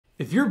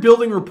If you're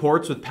building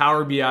reports with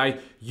Power BI,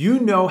 you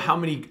know how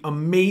many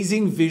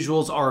amazing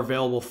visuals are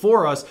available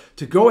for us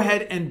to go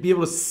ahead and be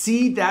able to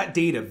see that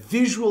data,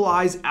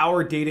 visualize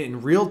our data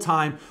in real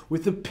time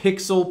with the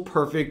pixel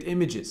perfect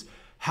images.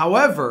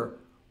 However,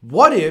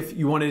 what if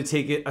you wanted to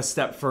take it a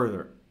step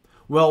further?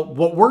 Well,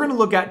 what we're going to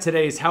look at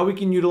today is how we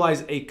can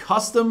utilize a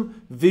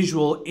custom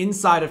visual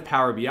inside of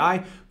Power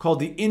BI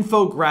called the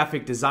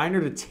Infographic Designer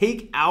to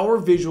take our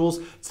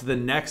visuals to the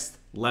next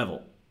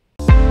level.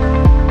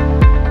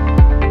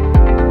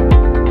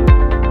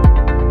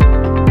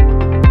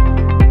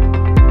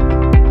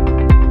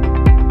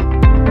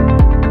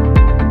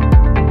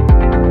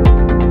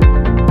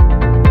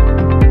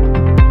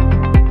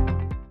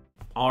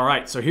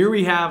 So here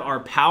we have our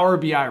Power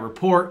BI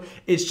report.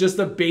 It's just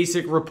a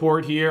basic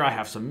report here. I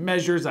have some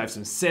measures, I have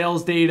some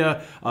sales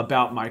data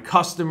about my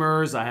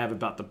customers, I have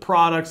about the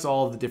products,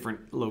 all of the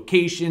different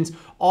locations,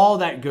 all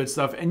that good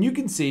stuff. And you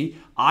can see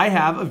I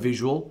have a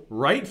visual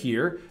right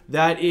here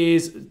that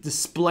is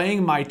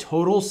displaying my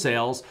total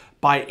sales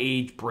by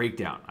age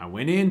breakdown. I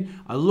went in,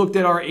 I looked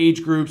at our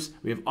age groups.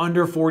 We have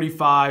under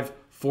 45,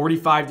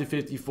 45 to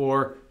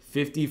 54,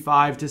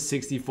 55 to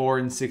 64,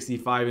 and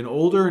 65 and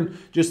older, and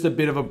just a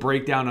bit of a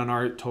breakdown on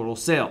our total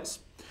sales.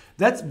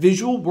 That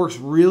visual works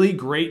really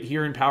great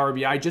here in Power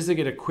BI just to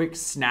get a quick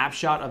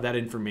snapshot of that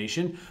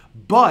information.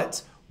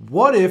 But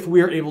what if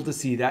we are able to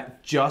see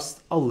that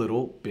just a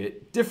little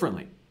bit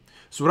differently?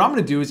 So what I'm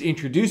going to do is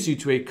introduce you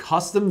to a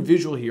custom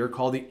visual here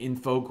called the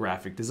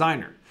Infographic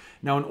Designer.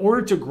 Now, in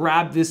order to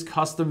grab this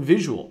custom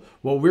visual,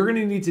 what we're going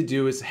to need to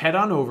do is head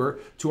on over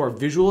to our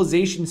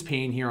visualizations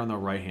pane here on the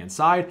right-hand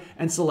side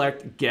and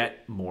select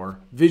Get More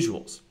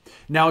Visuals.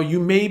 Now, you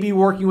may be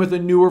working with a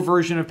newer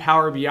version of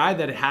Power BI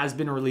that has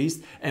been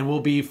released and will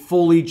be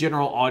fully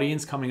general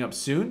audience coming up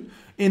soon.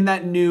 In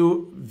that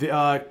new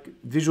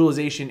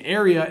visualization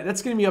area,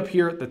 that's going to be up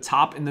here at the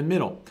top in the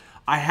middle.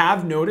 I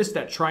have noticed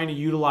that trying to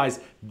utilize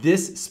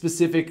this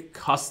specific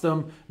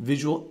custom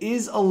visual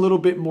is a little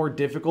bit more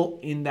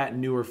difficult in that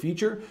newer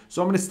feature.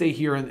 So I'm going to stay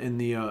here in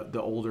the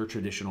older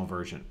traditional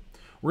version.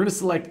 We're going to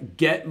select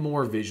Get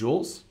More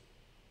Visuals.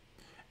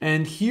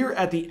 And here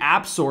at the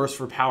app source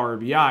for Power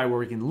BI, where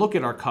we can look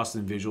at our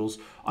custom visuals,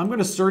 I'm going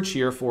to search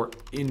here for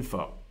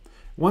Info.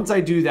 Once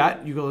I do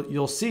that,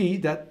 you'll see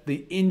that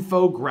the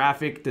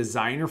Infographic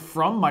Designer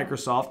from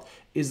Microsoft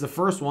is the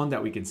first one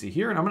that we can see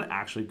here. And I'm going to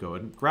actually go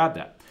ahead and grab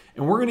that.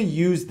 And we're going to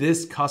use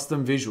this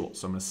custom visual.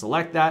 So I'm going to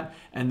select that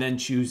and then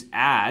choose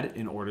Add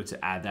in order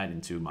to add that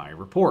into my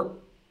report.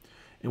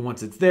 And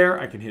once it's there,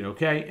 I can hit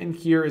OK. And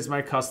here is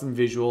my custom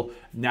visual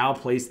now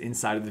placed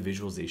inside of the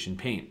visualization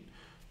pane.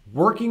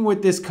 Working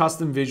with this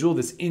custom visual,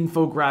 this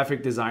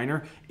Infographic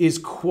Designer, is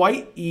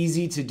quite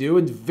easy to do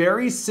and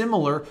very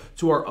similar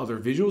to our other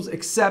visuals,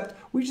 except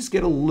we just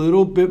get a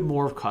little bit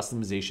more of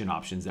customization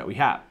options that we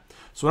have.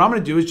 So what I'm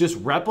going to do is just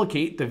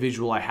replicate the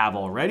visual I have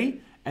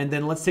already, and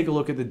then let's take a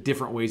look at the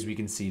different ways we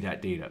can see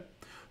that data.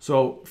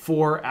 So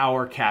for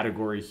our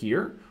category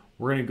here,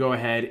 we're going to go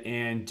ahead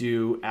and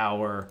do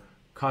our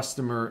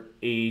customer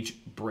age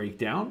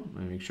breakdown.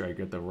 Let me make sure I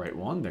get the right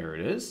one. There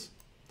it is.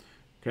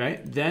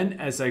 Okay, then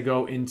as I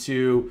go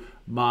into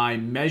my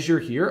measure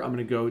here, I'm going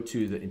to go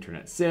to the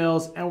internet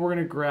sales and we're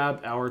going to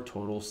grab our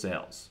total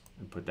sales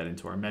and put that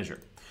into our measure.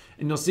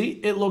 And you'll see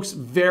it looks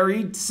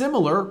very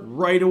similar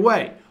right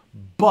away,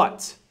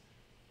 but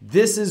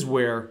this is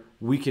where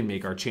we can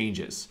make our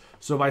changes.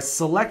 So by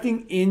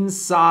selecting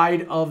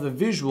inside of the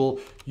visual,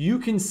 you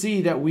can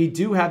see that we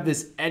do have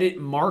this edit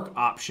mark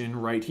option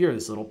right here,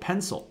 this little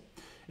pencil.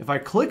 If I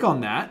click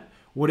on that,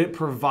 what it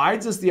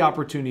provides us the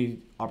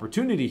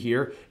opportunity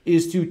here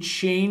is to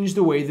change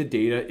the way the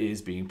data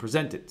is being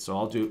presented. So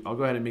I'll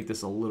go ahead and make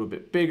this a little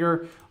bit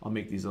bigger. I'll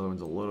make these other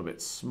ones a little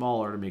bit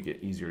smaller to make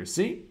it easier to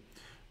see.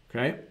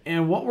 Okay,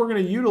 and what we're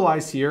going to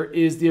utilize here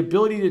is the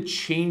ability to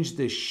change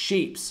the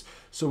shapes.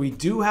 So we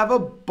do have a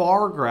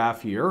bar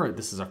graph here.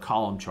 This is a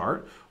column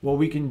chart. What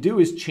we can do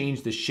is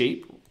change the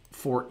shape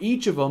for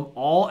each of them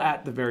all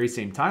at the very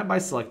same time by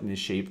selecting the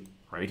shape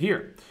right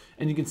here.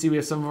 And you can see we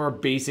have some of our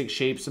basic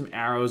shapes, some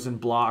arrows and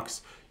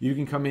blocks. You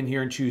can come in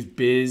here and choose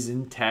biz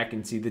and tech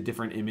and see the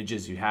different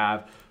images you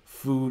have.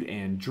 Food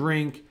and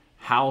drink,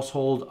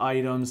 household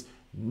items,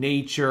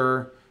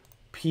 nature,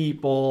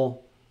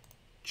 people,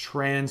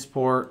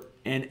 transport,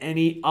 and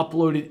any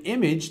uploaded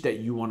image that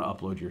you want to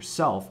upload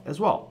yourself as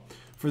well.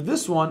 For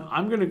this one,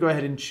 I'm going to go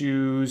ahead and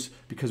choose,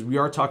 because we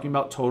are talking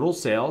about total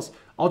sales,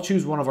 I'll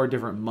choose one of our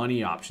different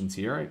money options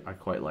here. I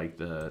quite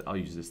like I'll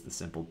use the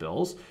simple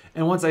bills.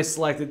 And once I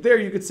select it there,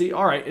 you can see,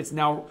 all right, it's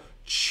now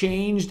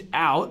changed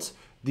out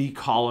the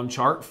column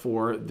chart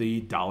for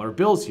the dollar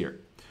bills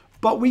here.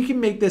 But we can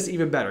make this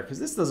even better because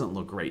this doesn't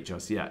look great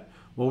just yet.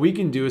 What we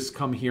can do is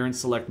come here and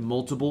select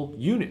multiple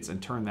units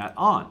and turn that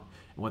on.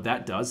 And what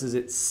that does is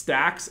it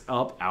stacks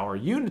up our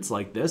units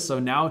like this. So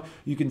now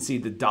you can see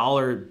the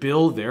dollar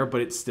bill there, but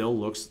it still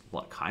looks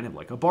kind of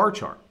like a bar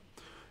chart.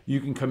 You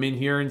can come in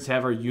here and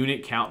have our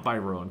unit count by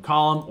row and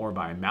column or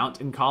by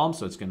amount in column.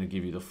 So it's going to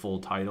give you the full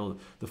title,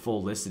 the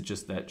full list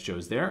that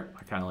shows there.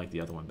 I kind of like the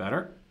other one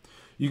better.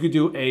 You could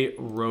do a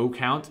row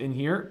count in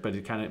here, but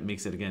it kind of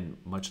makes it, again,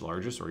 much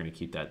larger. So we're going to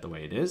keep that the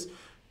way it is.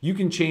 You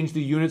can change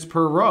the units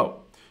per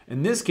row.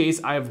 In this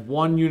case, I have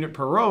 1 unit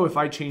per row. If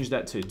I change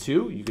that to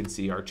 2, you can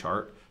see our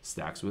chart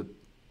stacks with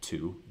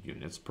 2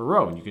 units per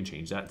row. And you can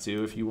change that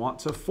to, if you want,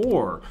 to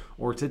 4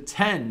 or to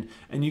 10.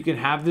 And you can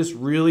have this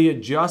really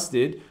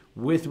adjusted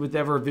with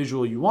whatever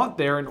visual you want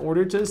there in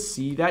order to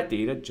see that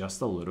data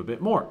just a little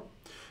bit more.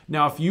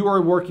 Now, if you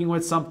are working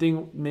with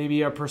something,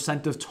 maybe a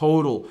percent of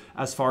total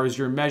as far as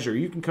your measure,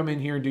 you can come in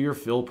here and do your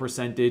fill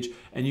percentage,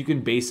 and you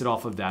can base it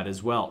off of that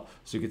as well.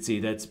 So you can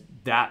see that's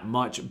that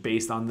much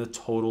based on the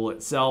total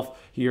itself.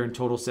 Here in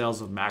total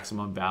sales of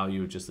maximum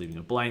value, just leaving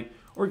it blank,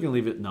 or you can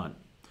leave it none.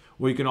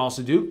 What you can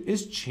also do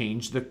is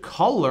change the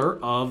color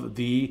of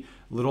the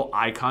little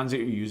icons that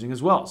you're using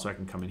as well. So I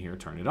can come in here,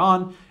 turn it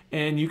on,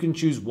 and you can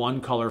choose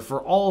one color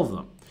for all of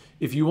them.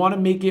 If you want to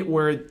make it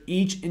where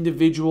each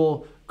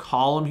individual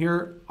column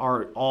here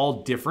are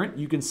all different,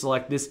 you can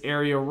select this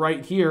area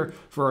right here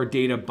for our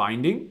data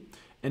binding,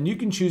 and you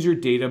can choose your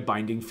data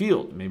binding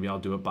field. Maybe I'll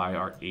do it by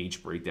our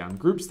age breakdown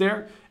groups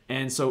there.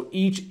 And so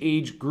each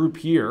age group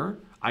here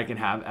I can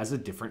have as a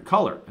different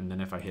color. And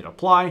then if I hit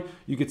apply,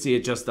 you can see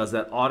it just does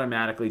that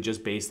automatically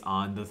just based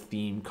on the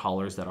theme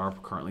colors that are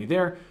currently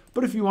there.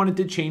 But if you wanted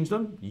to change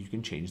them, you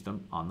can change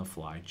them on the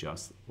fly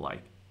just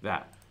like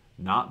that.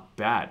 Not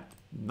bad.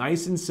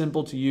 Nice and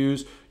simple to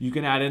use. You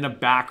can add in a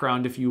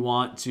background if you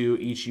want to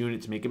each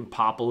unit to make it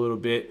pop a little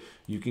bit.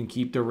 You can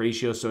keep the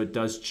ratio so it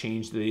does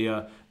change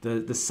the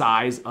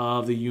size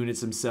of the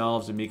units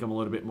themselves and make them a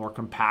little bit more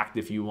compact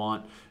if you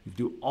want. You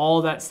can do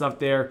all that stuff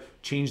there.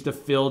 Change the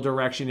fill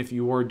direction if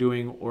you were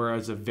doing or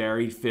as a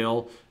varied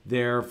fill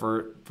there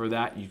for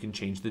that. You can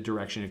change the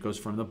direction. It goes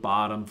from the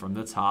bottom, from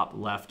the top,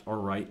 left, or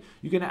right.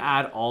 You can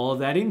add all of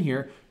that in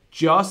here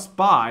just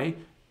by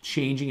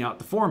changing out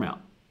the format.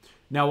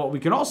 Now what we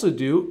can also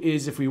do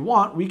is if we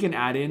want, we can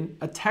add in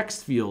a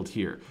text field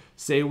here.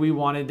 Say we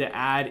wanted to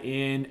add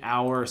in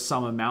our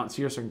sum amounts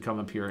here, so I can come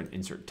up here and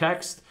insert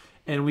text,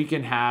 and we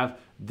can have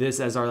this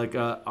as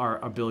our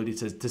ability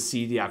to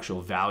see the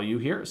actual value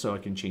here. So I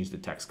can change the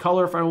text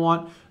color if I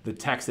want, the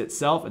text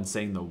itself, and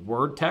saying the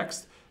word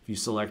text. If you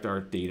select our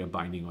data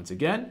binding once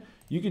again,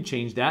 you can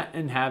change that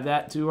and have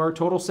that to our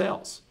total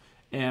sales.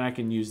 And I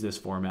can use this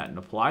format and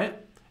apply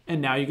it.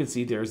 And now you can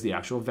see there's the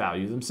actual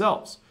value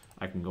themselves.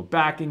 I can go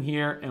back in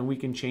here and we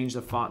can change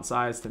the font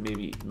size to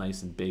maybe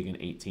nice and big and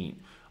 18.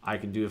 I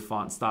can do a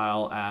font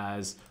style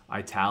as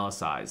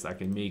italicized. I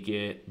can make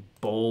it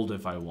bold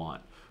if I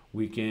want.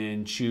 We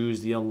can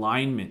choose the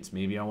alignment.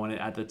 Maybe I want it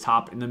at the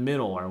top in the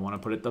middle, or I want to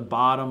put it at the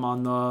bottom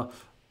on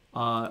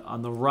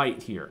the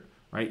right here,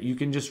 right? You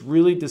can just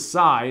really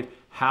decide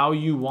how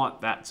you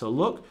want that to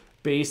look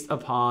based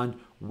upon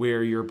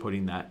where you're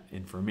putting that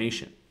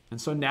information. And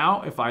so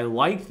now if I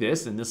like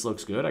this and this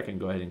looks good, I can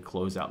go ahead and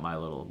close out my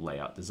little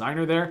layout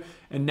designer there.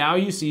 And now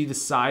you see the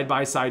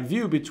side-by-side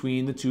view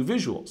between the two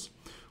visuals.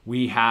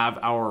 We have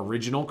our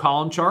original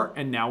column chart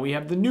and now we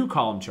have the new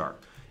column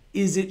chart.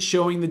 Is it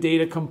showing the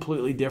data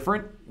completely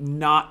different?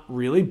 Not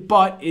really,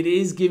 but it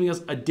is giving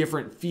us a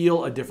different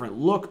feel, a different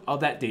look of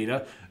that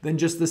data than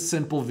just the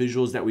simple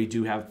visuals that we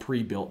do have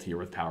pre-built here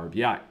with Power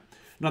BI.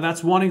 Now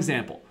that's one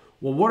example.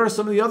 Well, what are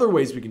some of the other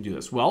ways we can do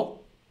this? Well,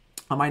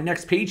 on my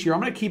next page here, I'm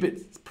going to keep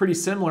it pretty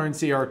similar and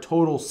see our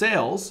total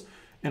sales,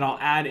 and I'll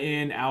add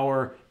in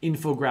our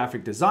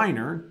Infographic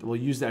Designer. We'll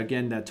use that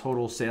again, that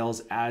total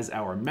sales as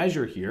our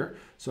measure here.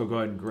 So go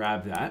ahead and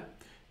grab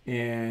that.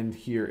 And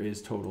here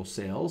is total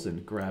sales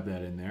and grab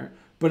that in there.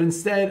 But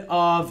instead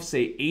of,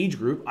 say, age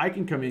group, I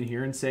can come in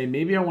here and say,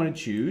 maybe I want to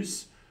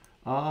choose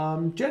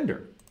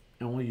gender,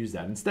 and we'll use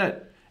that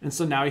instead. And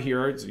so now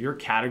here it's your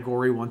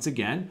category once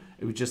again.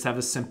 It would just have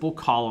a simple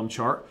column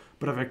chart.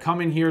 But if I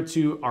come in here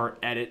to our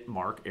edit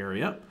mark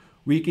area,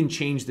 we can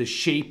change the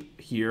shape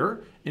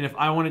here. And if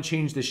I want to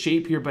change the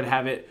shape here, but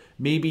have it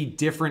maybe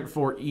different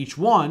for each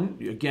one,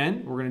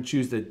 again, we're going to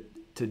choose the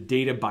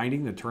data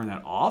binding to turn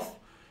that off.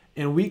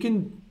 And we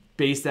can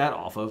base that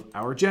off of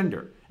our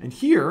gender. And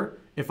here,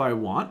 if I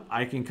want,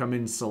 I can come in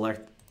and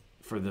select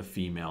for the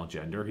female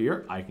gender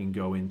here. I can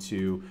go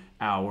into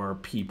our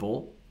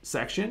people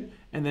section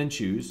and then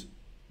choose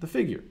the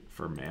figure.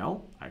 For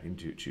male, I can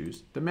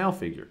choose the male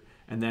figure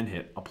and then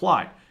hit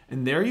apply.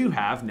 And there you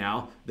have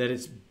now that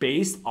it's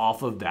based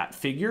off of that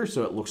figure,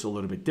 so it looks a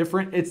little bit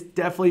different. It's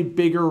definitely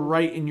bigger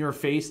right in your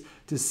face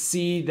to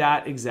see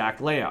that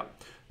exact layout.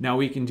 Now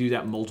we can do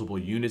that multiple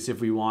units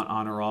if we want,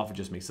 on or off. It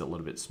just makes it a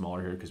little bit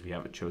smaller here because we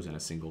haven't chosen a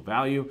single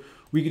value.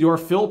 We can do our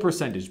fill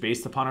percentage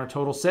based upon our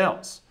total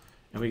sales.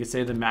 And we can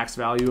say the max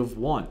value of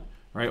 1,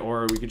 right?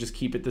 Or we could just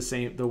keep it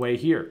the way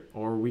here.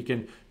 Or we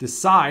can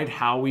decide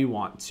how we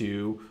want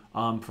to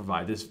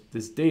provide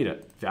this data.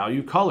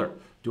 Value color.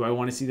 Do I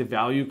want to see the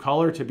value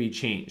color to be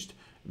changed?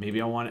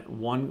 Maybe I want it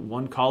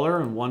one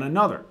color and one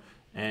another.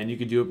 And you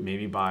could do it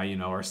maybe by,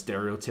 our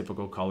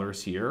stereotypical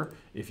colors here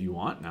if you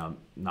want. Now,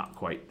 not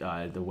quite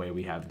the way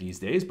we have these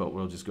days, but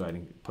we'll just go ahead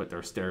and put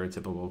our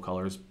stereotypical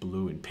colors,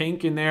 blue and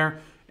pink in there,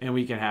 and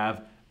we can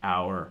have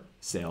our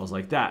sales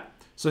like that.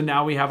 So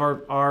now we have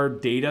our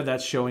data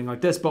that's showing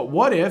like this. But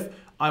what if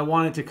I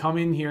wanted to come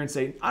in here and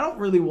say, I don't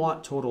really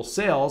want total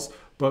sales,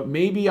 but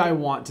maybe I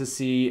want to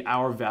see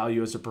our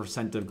value as a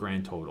percent of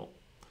grand total.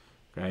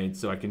 Okay,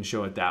 so I can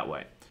show it that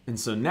way. And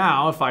so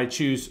now if I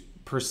choose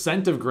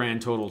percent of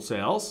grand total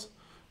sales,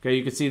 okay,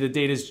 you can see the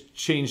data's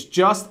changed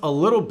just a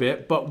little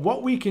bit, but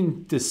what we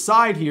can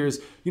decide here is,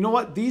 you know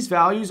what, these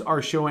values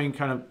are showing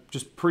kind of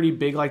just pretty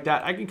big like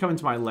that. I can come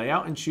into my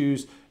layout and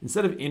choose,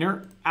 instead of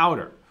inner,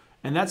 outer.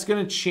 And that's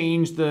gonna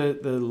change the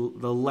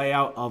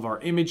layout of our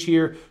image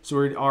here. So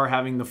we are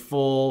having the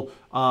full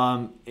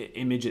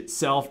image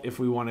itself if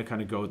we wanna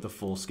kind of go with the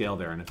full scale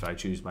there. And if I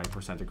choose my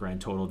percent of grand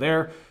total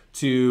there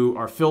to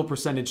our fill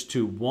percentage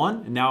to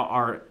 1, and now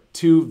our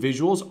two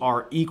visuals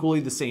are equally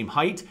the same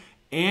height.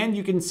 And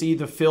you can see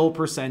the fill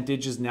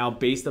percentage is now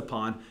based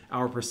upon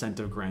our percent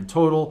of grand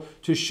total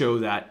to show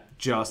that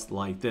just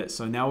like this.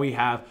 So now we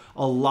have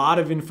a lot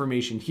of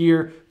information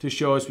here to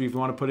show us. If we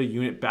want to put a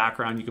unit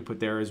background, you could put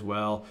there as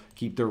well.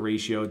 Keep the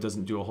ratio. It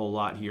doesn't do a whole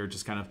lot here. It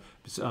just kind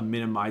of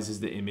minimizes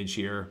the image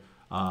here.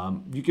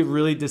 You could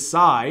really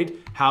decide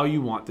how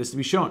you want this to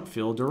be shown.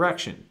 Fill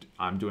direction.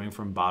 I'm doing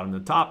from bottom to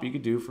top. You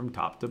could do from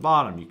top to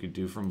bottom. You could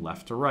do from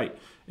left to right.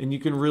 And you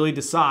can really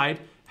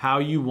decide how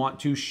you want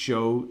to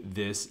show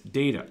this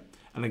data.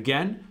 And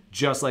again,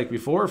 just like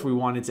before, if we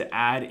wanted to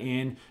add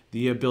in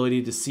the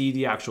ability to see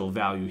the actual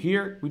value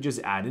here, we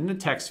just add in the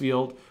text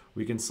field.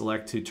 We can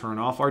select to turn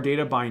off our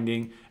data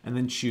binding and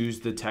then choose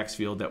the text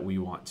field that we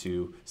want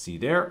to see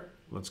there.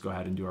 Let's go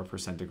ahead and do our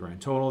percent of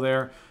grand total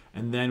there.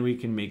 And then we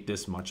can make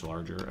this much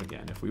larger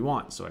again if we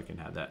want. So I can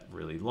have that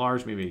really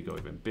large, maybe go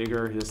even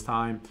bigger this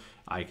time.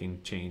 I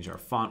can change our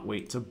font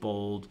weight to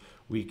bold.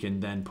 We can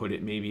then put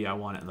it, maybe I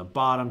want it in the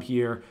bottom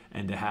here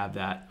and to have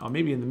that, or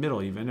maybe in the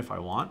middle even if I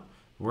want,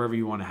 wherever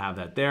you want to have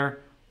that there.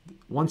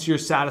 Once you're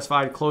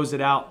satisfied, close it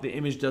out. The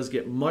image does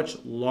get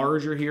much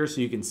larger here so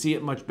you can see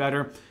it much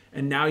better.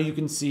 And now you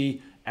can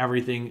see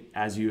everything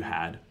as you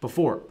had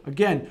before.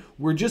 Again,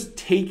 we're just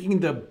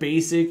taking the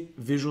basic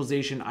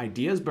visualization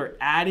ideas, but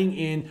adding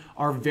in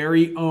our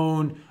very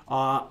own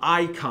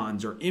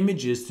icons or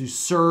images to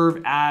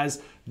serve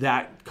as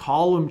that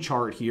column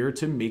chart here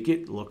to make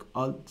it look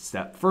a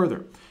step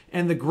further.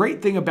 And the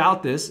great thing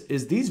about this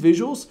is these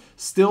visuals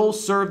still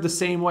serve the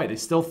same way. They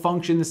still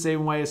function the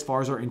same way as far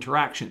as our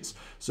interactions.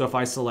 So if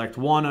I select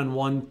one on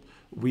one,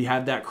 we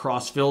have that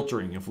cross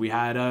filtering. If we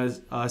had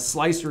a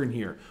slicer in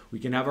here, we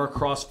can have our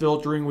cross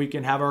filtering. We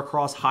can have our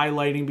cross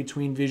highlighting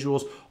between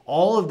visuals.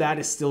 All of that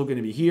is still going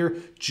to be here,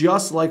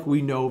 just like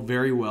we know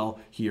very well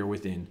here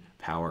within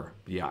Power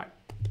BI.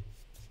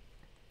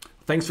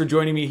 Thanks for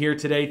joining me here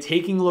today,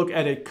 taking a look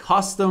at a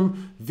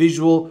custom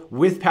visual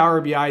with Power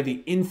BI,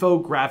 the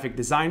Infographic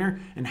Designer,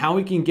 and how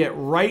we can get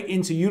right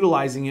into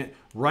utilizing it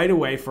right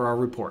away for our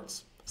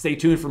reports. Stay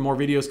tuned for more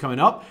videos coming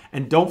up,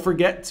 and don't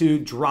forget to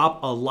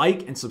drop a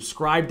like and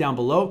subscribe down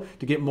below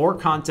to get more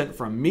content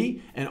from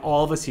me and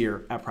all of us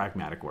here at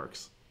Pragmatic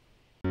Works.